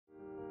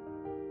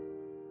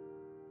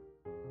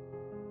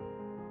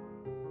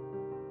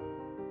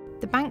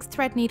The bank's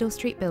Threadneedle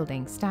Street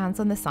building stands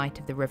on the site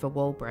of the River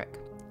Walbrook.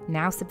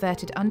 Now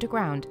subverted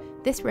underground,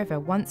 this river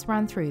once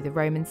ran through the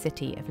Roman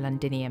city of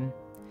Londinium.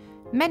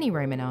 Many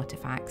Roman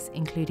artefacts,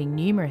 including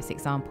numerous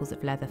examples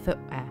of leather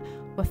footwear,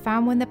 were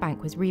found when the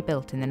bank was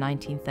rebuilt in the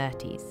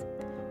 1930s.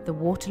 The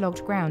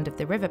waterlogged ground of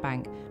the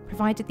riverbank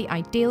provided the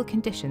ideal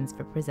conditions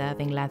for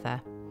preserving leather.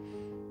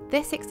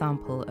 This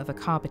example of a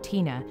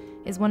carbatina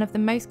is one of the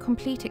most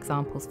complete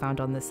examples found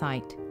on the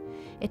site.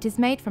 It is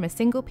made from a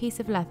single piece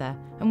of leather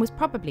and was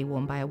probably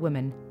worn by a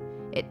woman.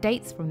 It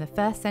dates from the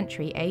 1st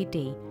century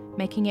AD,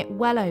 making it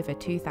well over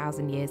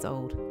 2,000 years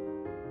old.